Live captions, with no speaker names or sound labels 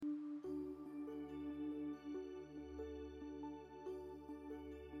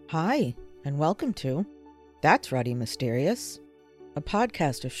Hi, and welcome to That's Ruddy Mysterious, a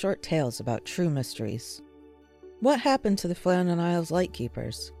podcast of short tales about true mysteries. What happened to the Flannan Isles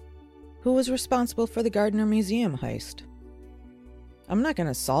Lightkeepers? Who was responsible for the Gardner Museum heist? I'm not going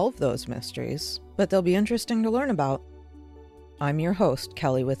to solve those mysteries, but they'll be interesting to learn about. I'm your host,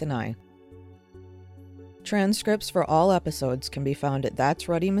 Kelly with an I. Transcripts for all episodes can be found at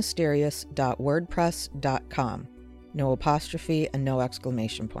that'sruddymysterious.wordpress.com. No apostrophe and no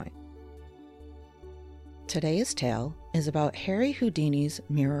exclamation point. Today's tale is about Harry Houdini's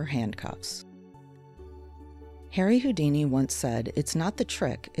mirror handcuffs. Harry Houdini once said, "It's not the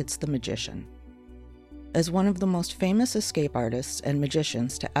trick, it's the magician." As one of the most famous escape artists and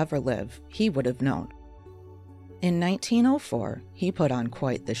magicians to ever live, he would have known. In 1904, he put on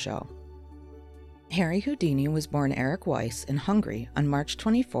quite the show. Harry Houdini was born Eric Weiss in Hungary on March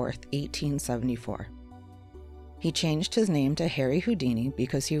 24, 1874. He changed his name to Harry Houdini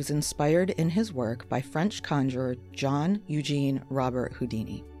because he was inspired in his work by French conjurer John Eugene Robert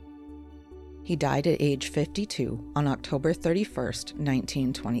Houdini. He died at age 52 on October 31,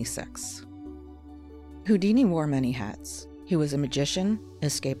 1926. Houdini wore many hats. He was a magician,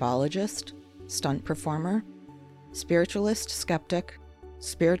 escapologist, stunt performer, spiritualist skeptic,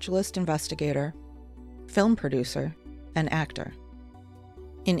 spiritualist investigator, film producer, and actor.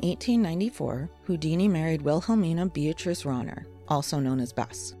 In 1894, Houdini married Wilhelmina Beatrice Rauner, also known as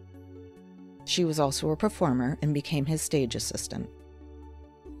Bess. She was also a performer and became his stage assistant.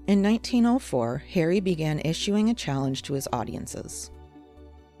 In 1904, Harry began issuing a challenge to his audiences.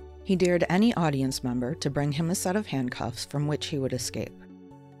 He dared any audience member to bring him a set of handcuffs from which he would escape.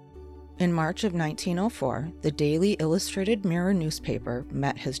 In March of 1904, the Daily Illustrated Mirror newspaper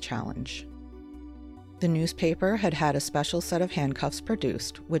met his challenge. The newspaper had had a special set of handcuffs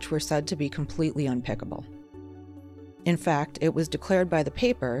produced, which were said to be completely unpickable. In fact, it was declared by the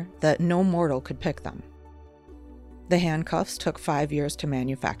paper that no mortal could pick them. The handcuffs took 5 years to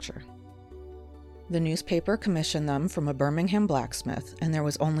manufacture. The newspaper commissioned them from a Birmingham blacksmith, and there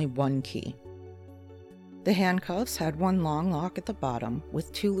was only one key. The handcuffs had one long lock at the bottom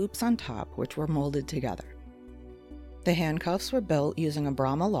with 2 loops on top, which were molded together. The handcuffs were built using a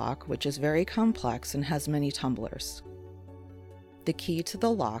Brahma lock, which is very complex and has many tumblers. The key to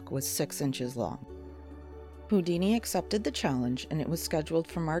the lock was 6 inches long. Houdini accepted the challenge, and it was scheduled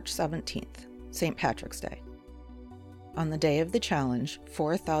for March 17th, St. Patrick's Day. On the day of the challenge,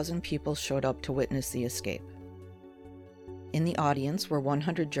 4,000 people showed up to witness the escape. In the audience were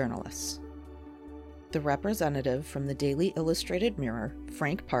 100 journalists. The representative from the Daily Illustrated Mirror,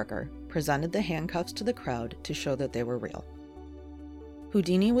 Frank Parker, presented the handcuffs to the crowd to show that they were real.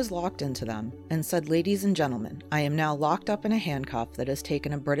 Houdini was locked into them and said, "Ladies and gentlemen, I am now locked up in a handcuff that has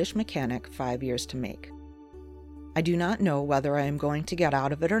taken a British mechanic 5 years to make. I do not know whether I am going to get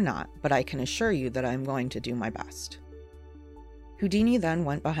out of it or not, but I can assure you that I am going to do my best." Houdini then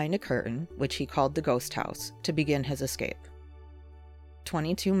went behind a curtain, which he called the ghost house, to begin his escape.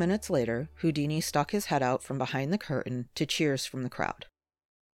 22 minutes later, Houdini stuck his head out from behind the curtain to cheers from the crowd.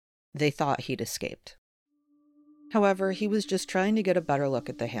 They thought he'd escaped. However, he was just trying to get a better look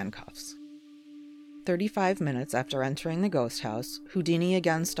at the handcuffs. 35 minutes after entering the ghost house, Houdini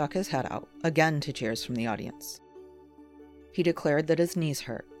again stuck his head out, again to cheers from the audience. He declared that his knees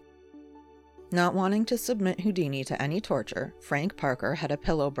hurt. Not wanting to submit Houdini to any torture, Frank Parker had a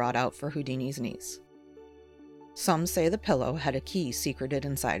pillow brought out for Houdini's knees. Some say the pillow had a key secreted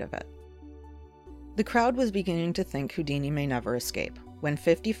inside of it. The crowd was beginning to think Houdini may never escape, when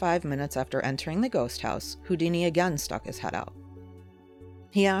 55 minutes after entering the ghost house, Houdini again stuck his head out.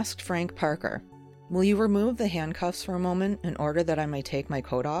 He asked Frank Parker, "Will you remove the handcuffs for a moment in order that I may take my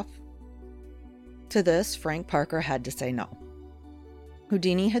coat off?" To this, Frank Parker had to say no.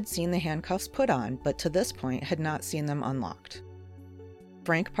 Houdini had seen the handcuffs put on, but to this point had not seen them unlocked.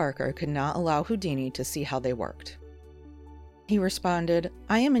 Frank Parker could not allow Houdini to see how they worked. He responded,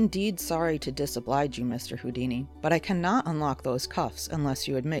 "I am indeed sorry to disoblige you, Mr. Houdini, but I cannot unlock those cuffs unless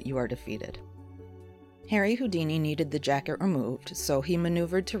you admit you are defeated." Harry Houdini needed the jacket removed, so he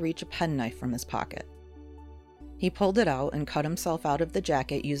maneuvered to reach a penknife from his pocket. He pulled it out and cut himself out of the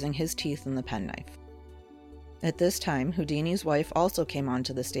jacket using his teeth in the penknife. At this time, Houdini's wife also came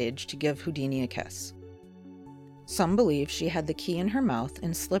onto the stage to give Houdini a kiss. Some believe she had the key in her mouth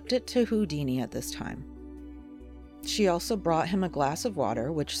and slipped it to Houdini at this time. She also brought him a glass of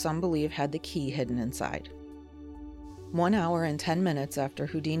water, which some believe had the key hidden inside. 1 hour and 10 minutes after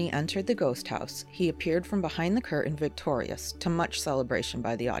Houdini entered the ghost house, he appeared from behind the curtain victorious, to much celebration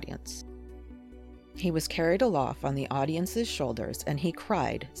by the audience. He was carried aloft on the audience's shoulders, and he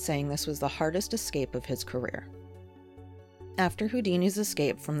cried, saying this was the hardest escape of his career. After Houdini's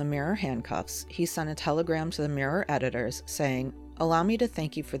escape from the Mirror handcuffs, he sent a telegram to the Mirror editors saying, "Allow me to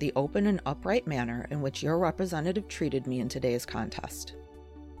thank you for the open and upright manner in which your representative treated me in today's contest.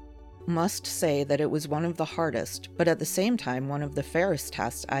 Must say that it was one of the hardest, but at the same time one of the fairest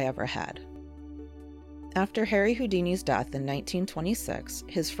tests I ever had." After Harry Houdini's death in 1926,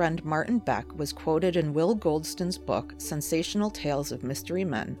 his friend Martin Beck was quoted in Will Goldston's book, Sensational Tales of Mystery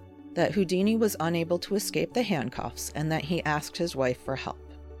Men, that Houdini was unable to escape the handcuffs and that he asked his wife for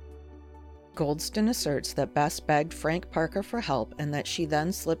help. Goldston asserts that Bess begged Frank Parker for help and that she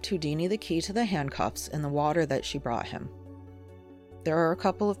then slipped Houdini the key to the handcuffs in the water that she brought him. There are a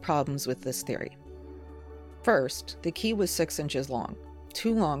couple of problems with this theory. First, the key was 6 inches long,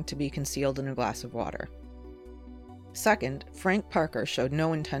 too long to be concealed in a glass of water. Second, Frank Parker showed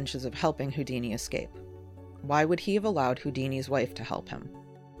no intentions of helping Houdini escape. Why would he have allowed Houdini's wife to help him?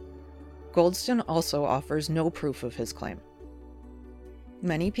 Goldston also offers no proof of his claim.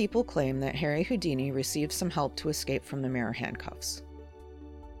 Many people claim that Harry Houdini received some help to escape from the Mirror handcuffs.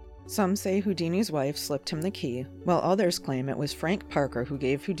 Some say Houdini's wife slipped him the key, while others claim it was Frank Parker who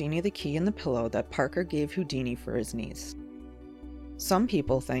gave Houdini the key and the pillow that Parker gave Houdini for his knees. Some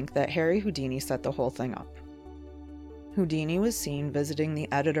people think that Harry Houdini set the whole thing up. Houdini was seen visiting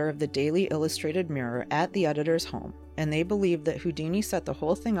the editor of the Daily Illustrated Mirror at the editor's home, and they believe that Houdini set the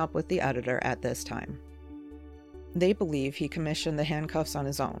whole thing up with the editor at this time. They believe he commissioned the handcuffs on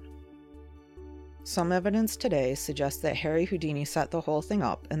his own. Some evidence today suggests that Harry Houdini set the whole thing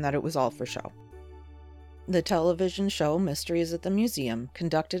up and that it was all for show. The television show Mysteries at the Museum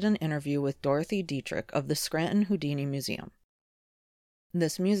conducted an interview with Dorothy Dietrich of the Scranton Houdini Museum.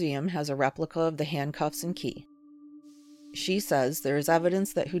 This museum has a replica of the handcuffs and key. She says there is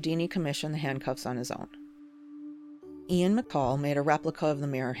evidence that Houdini commissioned the handcuffs on his own. Ian McCall made a replica of the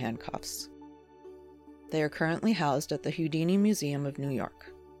Mirror handcuffs. They are currently housed at the Houdini Museum of New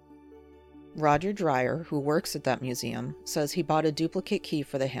York. Roger Dreyer, who works at that museum, says he bought a duplicate key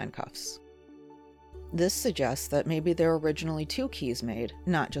for the handcuffs. This suggests that maybe there were originally 2 keys made,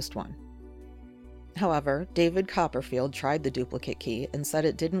 not just one. However, David Copperfield tried the duplicate key and said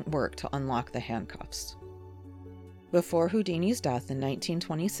it didn't work to unlock the handcuffs. Before Houdini's death in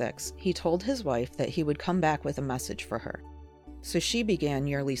 1926, he told his wife that he would come back with a message for her, so she began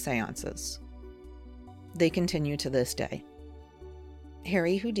yearly seances. They continue to this day.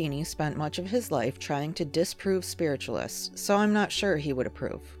 Harry Houdini spent much of his life trying to disprove spiritualists, so I'm not sure he would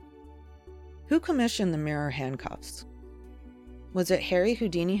approve. Who commissioned the Mirror handcuffs? Was it Harry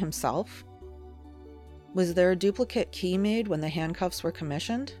Houdini himself? Was there a duplicate key made when the handcuffs were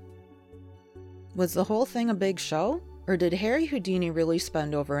commissioned? Was the whole thing a big show, or did Harry Houdini really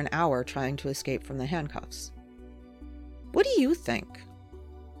spend over an hour trying to escape from the handcuffs? What do you think?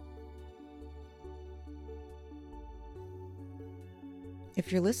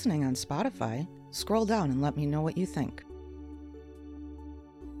 If you're listening on Spotify, scroll down and let me know what you think.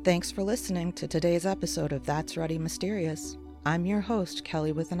 Thanks for listening to today's episode of That's Ready Mysterious. I'm your host,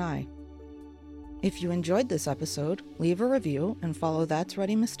 Kelly with an I. If you enjoyed this episode, leave a review and follow That's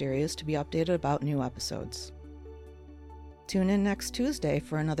Ready Mysterious to be updated about new episodes. Tune in next Tuesday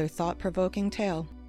for another thought-provoking tale.